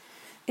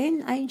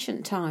In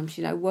ancient times,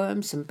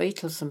 worms and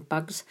beetles and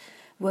bugs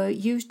were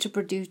used to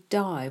produce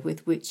dye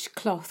with which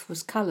cloth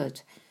was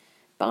coloured.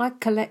 By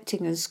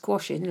collecting and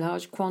squashing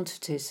large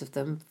quantities of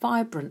them,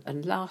 vibrant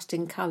and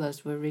lasting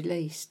colours were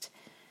released.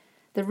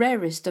 The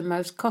rarest and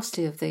most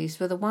costly of these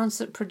were the ones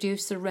that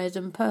produced the red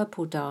and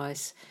purple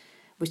dyes,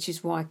 which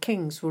is why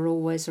kings were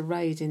always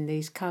arrayed in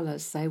these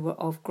colours. They were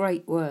of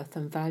great worth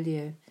and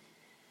value.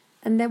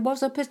 And there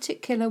was a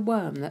particular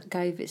worm that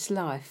gave its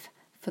life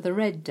for the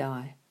red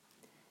dye.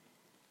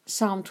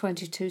 Psalm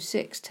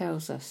 22:6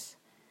 tells us,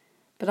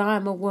 "But I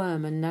am a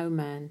worm and no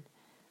man,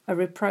 a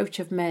reproach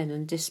of men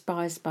and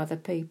despised by the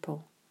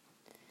people."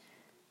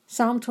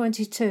 Psalm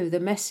 22, the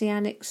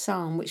messianic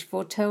psalm which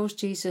foretells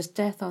Jesus'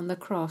 death on the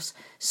cross,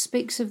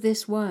 speaks of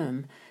this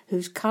worm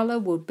whose colour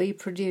would be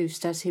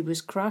produced as he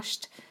was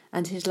crushed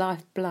and his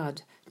life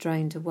blood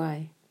drained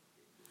away.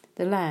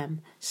 The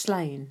Lamb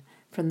slain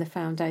from the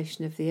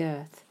foundation of the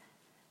earth,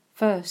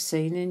 first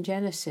seen in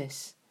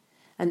Genesis.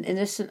 An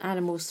innocent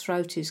animal's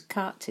throat is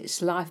cut,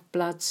 its life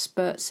blood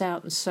spurts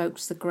out and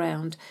soaks the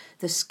ground.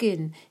 The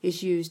skin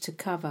is used to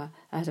cover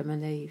Adam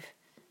and Eve.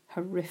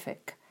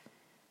 Horrific.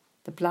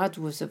 The blood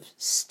was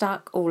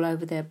stuck all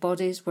over their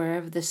bodies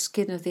wherever the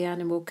skin of the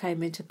animal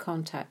came into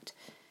contact.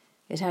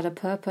 It had a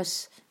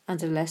purpose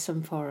and a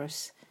lesson for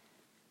us.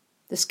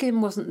 The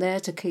skin wasn't there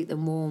to keep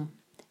them warm.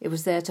 It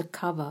was there to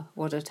cover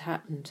what had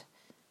happened.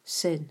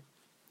 Sin.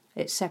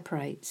 It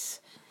separates.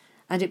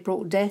 And it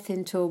brought death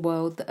into a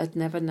world that had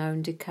never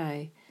known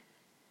decay.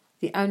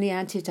 The only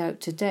antidote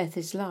to death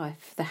is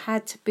life. There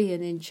had to be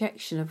an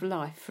injection of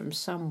life from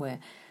somewhere.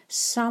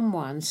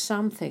 Someone,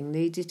 something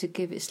needed to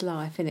give its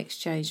life in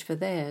exchange for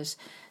theirs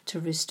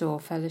to restore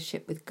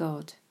fellowship with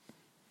God.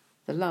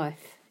 The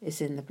life is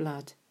in the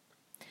blood.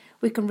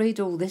 We can read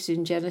all this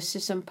in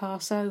Genesis and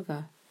pass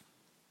over.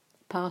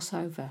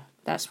 Passover,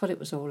 that's what it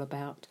was all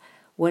about.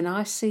 When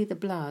I see the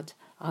blood,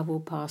 I will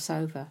pass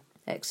over.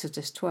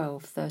 Exodus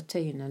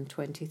 12:13 and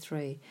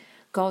 23.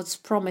 God's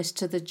promise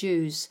to the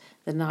Jews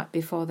the night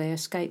before they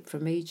escaped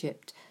from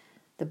Egypt.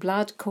 The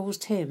blood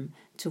caused him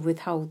to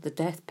withhold the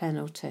death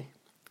penalty.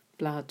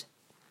 Blood.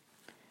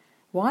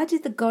 Why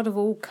did the God of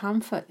all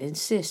comfort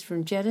insist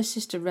from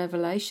Genesis to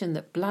Revelation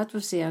that blood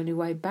was the only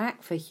way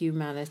back for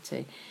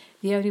humanity,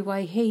 the only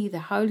way he, the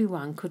Holy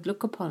One, could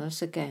look upon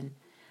us again?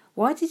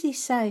 Why did he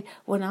say,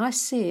 when I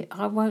see it,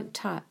 I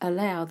won't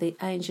allow the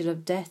angel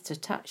of death to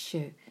touch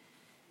you?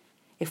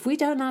 If we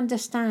don't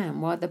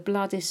understand why the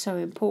blood is so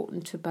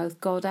important to both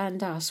God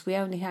and us, we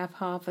only have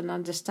half an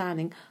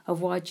understanding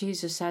of why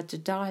Jesus had to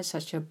die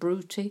such a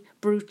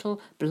brutal,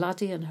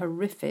 bloody and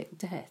horrific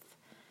death.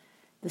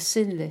 The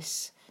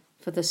sinless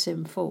for the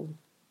sinful.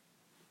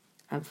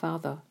 And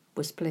Father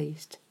was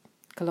pleased.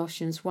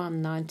 Colossians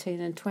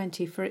 1:19 and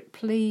 20, for it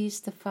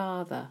pleased the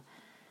Father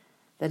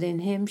that in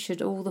him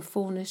should all the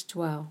fullness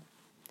dwell,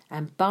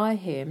 and by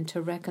him to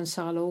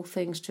reconcile all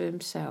things to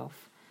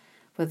himself,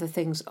 whether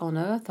things on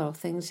earth or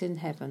things in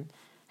heaven,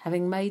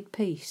 having made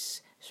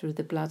peace through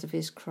the blood of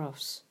his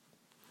cross.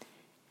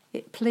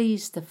 It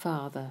pleased the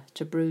Father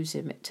to bruise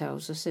him, it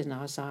tells us in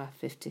Isaiah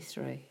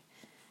 53.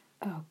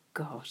 Oh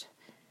God,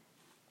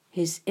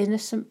 his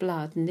innocent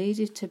blood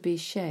needed to be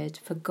shed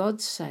for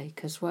God's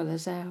sake as well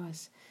as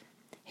ours.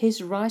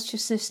 His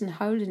righteousness and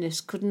holiness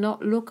could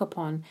not look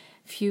upon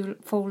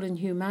fallen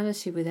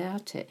humanity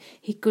without it.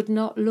 He could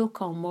not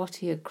look on what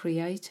he had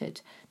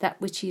created, that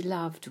which he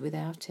loved,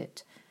 without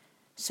it.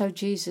 So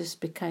Jesus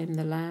became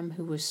the Lamb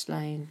who was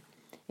slain,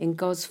 in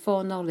God's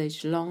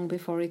foreknowledge long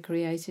before he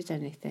created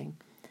anything.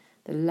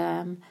 The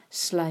Lamb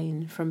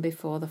slain from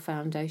before the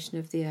foundation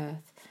of the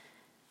earth.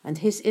 And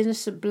his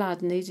innocent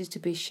blood needed to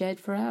be shed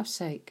for our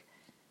sake.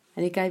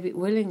 And he gave it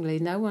willingly.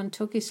 No one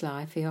took his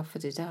life, he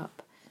offered it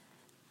up.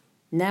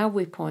 Now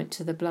we point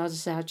to the blood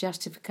as our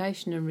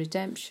justification and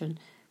redemption.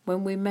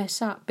 When we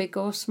mess up, big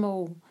or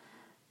small,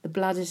 the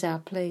blood is our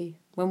plea.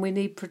 When we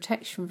need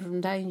protection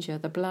from danger,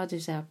 the blood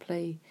is our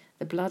plea.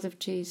 The blood of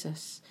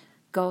Jesus,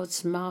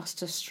 God's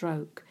master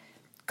stroke,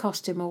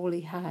 cost him all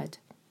he had,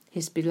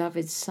 his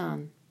beloved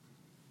Son.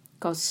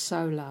 God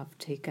so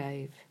loved, he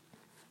gave.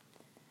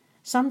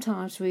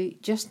 Sometimes we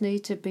just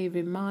need to be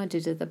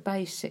reminded of the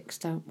basics,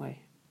 don't we?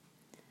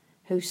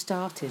 Who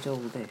started all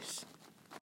this?